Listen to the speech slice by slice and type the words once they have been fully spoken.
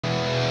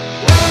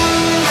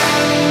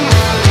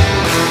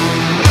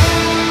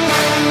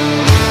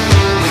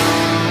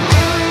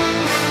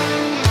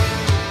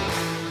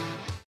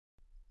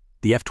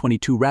The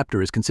F-22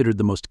 Raptor is considered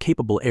the most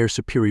capable air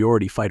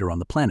superiority fighter on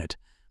the planet,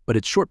 but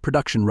its short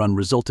production run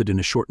resulted in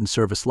a shortened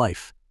service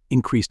life,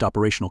 increased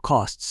operational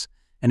costs,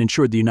 and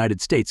ensured the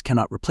United States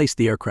cannot replace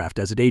the aircraft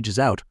as it ages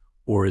out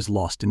or is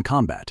lost in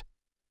combat.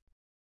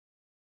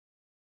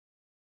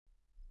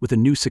 With a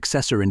new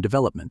successor in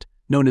development,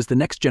 known as the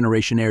Next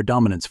Generation Air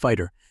Dominance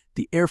Fighter,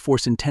 the Air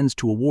Force intends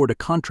to award a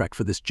contract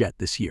for this jet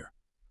this year.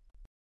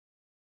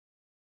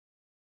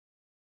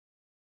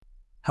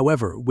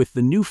 However, with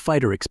the new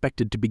fighter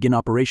expected to begin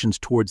operations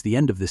towards the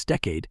end of this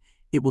decade,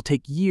 it will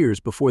take years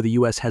before the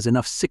U.S. has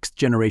enough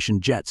sixth-generation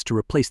jets to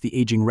replace the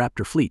aging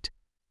Raptor fleet.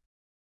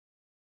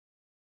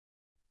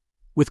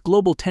 With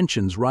global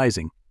tensions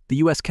rising, the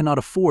U.S. cannot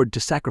afford to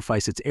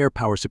sacrifice its air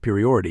power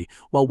superiority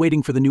while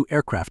waiting for the new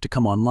aircraft to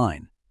come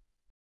online.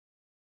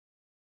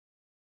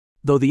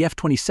 Though the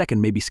F-22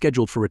 may be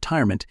scheduled for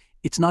retirement,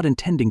 it's not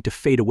intending to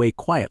fade away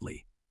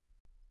quietly.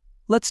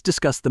 Let's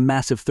discuss the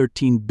massive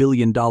 $13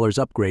 billion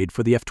upgrade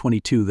for the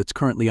F-22 that's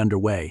currently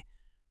underway.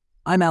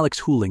 I'm Alex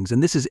Hoolings,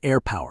 and this is Air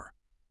Power.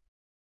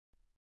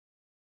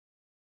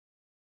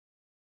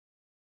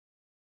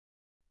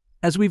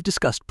 As we've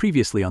discussed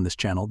previously on this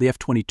channel, the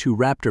F-22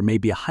 Raptor may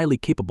be a highly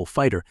capable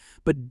fighter,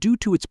 but due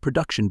to its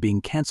production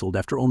being cancelled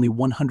after only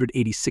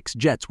 186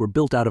 jets were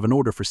built out of an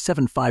order for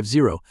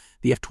 750,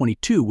 the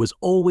F-22 was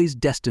always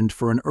destined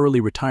for an early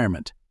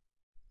retirement.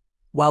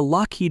 While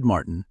Lockheed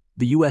Martin,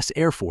 the U.S.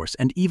 Air Force,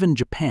 and even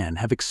Japan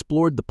have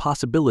explored the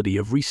possibility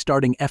of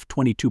restarting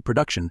F-22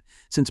 production,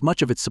 since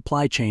much of its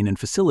supply chain and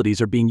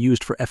facilities are being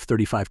used for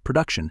F-35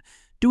 production,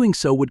 doing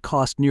so would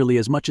cost nearly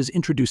as much as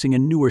introducing a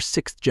newer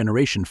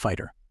sixth-generation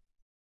fighter.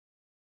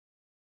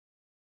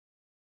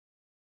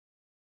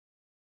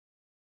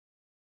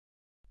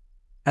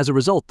 As a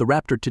result, the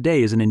Raptor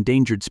today is an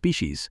endangered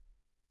species.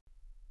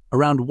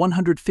 Around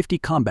 150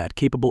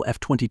 combat-capable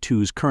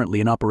F-22s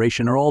currently in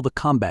operation are all the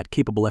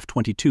combat-capable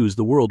F-22s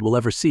the world will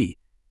ever see.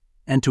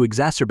 And to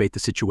exacerbate the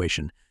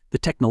situation, the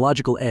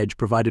technological edge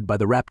provided by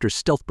the Raptor's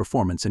stealth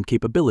performance and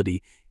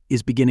capability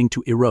is beginning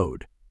to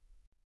erode.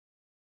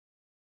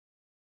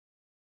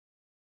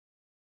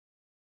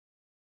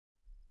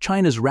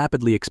 China's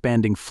rapidly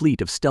expanding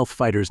fleet of stealth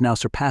fighters now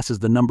surpasses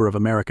the number of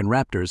American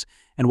Raptors,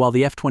 and while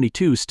the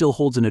F-22 still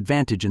holds an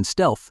advantage in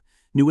stealth,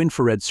 new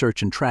infrared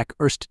search and track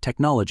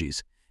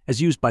technologies,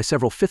 as used by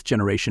several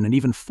fifth-generation and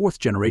even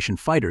fourth-generation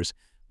fighters,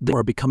 they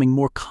are becoming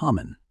more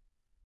common.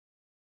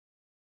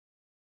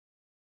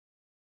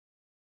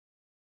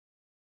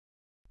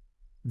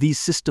 These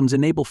systems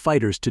enable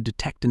fighters to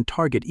detect and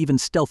target even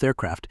stealth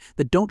aircraft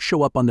that don't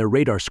show up on their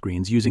radar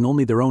screens using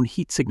only their own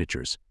heat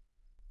signatures.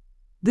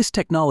 This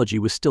technology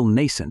was still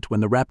nascent when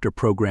the Raptor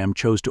program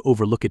chose to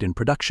overlook it in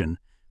production,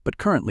 but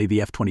currently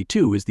the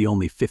F-22 is the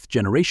only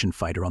fifth-generation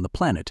fighter on the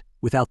planet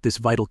without this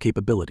vital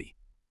capability.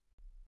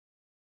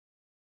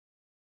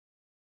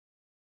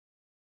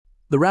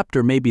 The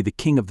Raptor may be the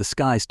king of the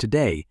skies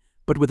today,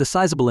 but with a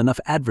sizable enough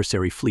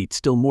adversary fleet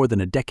still more than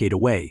a decade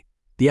away,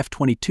 the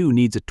F-22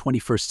 needs a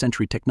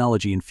 21st-century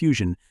technology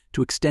infusion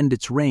to extend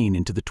its reign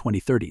into the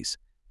 2030s,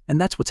 and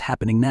that's what's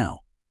happening now.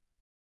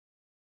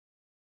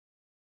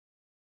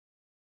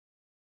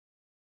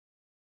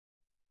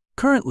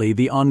 Currently,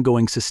 the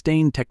ongoing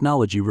sustained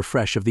technology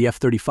refresh of the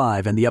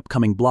F-35 and the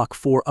upcoming Block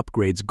 4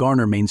 upgrades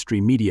garner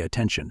mainstream media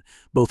attention,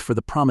 both for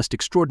the promised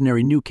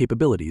extraordinary new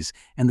capabilities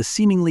and the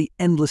seemingly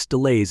endless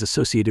delays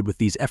associated with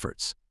these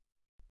efforts.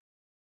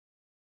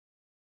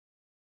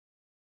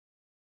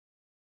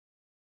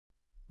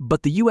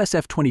 But the US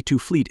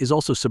F-22 fleet is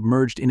also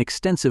submerged in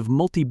extensive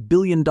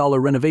multi-billion-dollar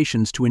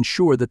renovations to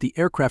ensure that the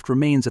aircraft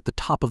remains at the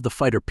top of the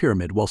fighter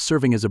pyramid while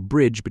serving as a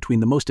bridge between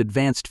the most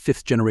advanced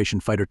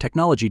fifth-generation fighter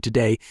technology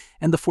today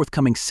and the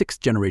forthcoming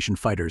sixth-generation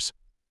fighters.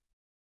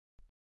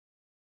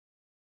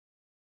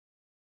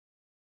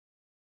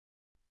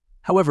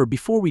 However,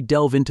 before we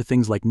delve into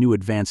things like new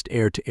advanced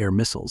air-to-air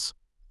missiles,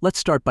 let's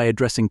start by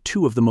addressing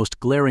two of the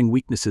most glaring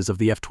weaknesses of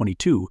the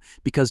F-22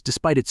 because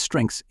despite its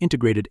strengths,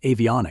 integrated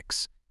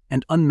avionics,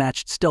 and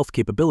unmatched stealth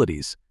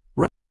capabilities,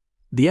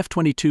 the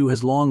F-22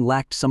 has long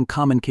lacked some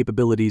common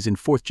capabilities in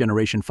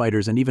fourth-generation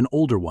fighters and even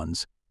older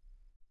ones.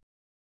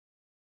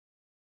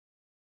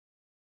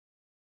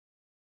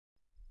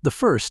 The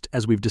first,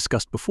 as we've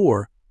discussed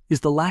before,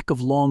 is the lack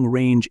of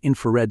long-range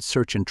infrared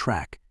search and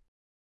track,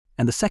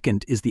 and the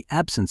second is the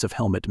absence of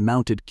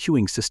helmet-mounted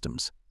cueing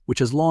systems, which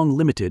has long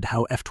limited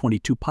how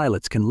F-22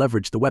 pilots can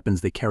leverage the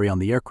weapons they carry on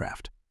the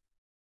aircraft.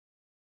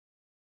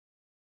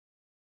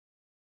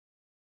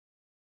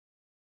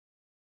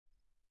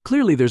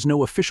 Clearly, there's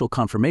no official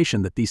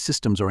confirmation that these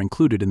systems are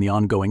included in the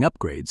ongoing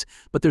upgrades,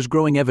 but there's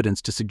growing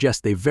evidence to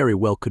suggest they very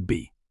well could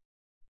be.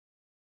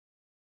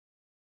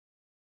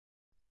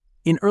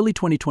 In early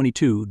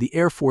 2022, the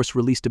Air Force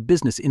released a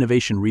business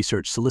innovation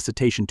research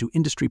solicitation to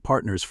industry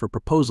partners for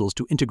proposals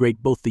to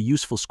integrate both the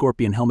useful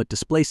Scorpion helmet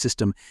display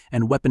system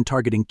and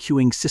weapon-targeting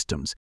cueing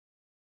systems,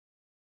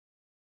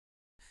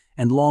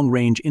 and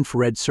long-range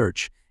infrared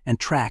search and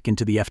track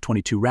into the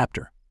F-22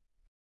 Raptor.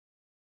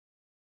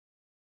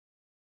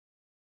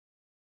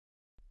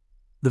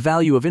 The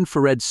value of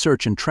infrared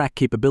search and track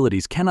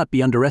capabilities cannot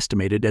be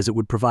underestimated, as it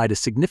would provide a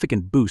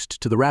significant boost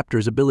to the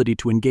Raptor's ability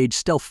to engage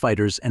stealth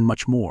fighters and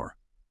much more.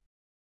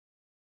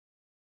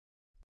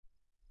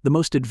 The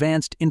most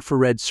advanced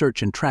infrared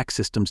search and track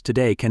systems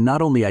today can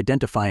not only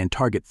identify and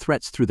target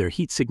threats through their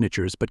heat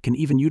signatures, but can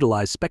even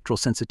utilize spectral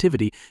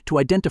sensitivity to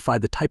identify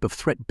the type of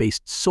threat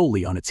based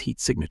solely on its heat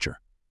signature.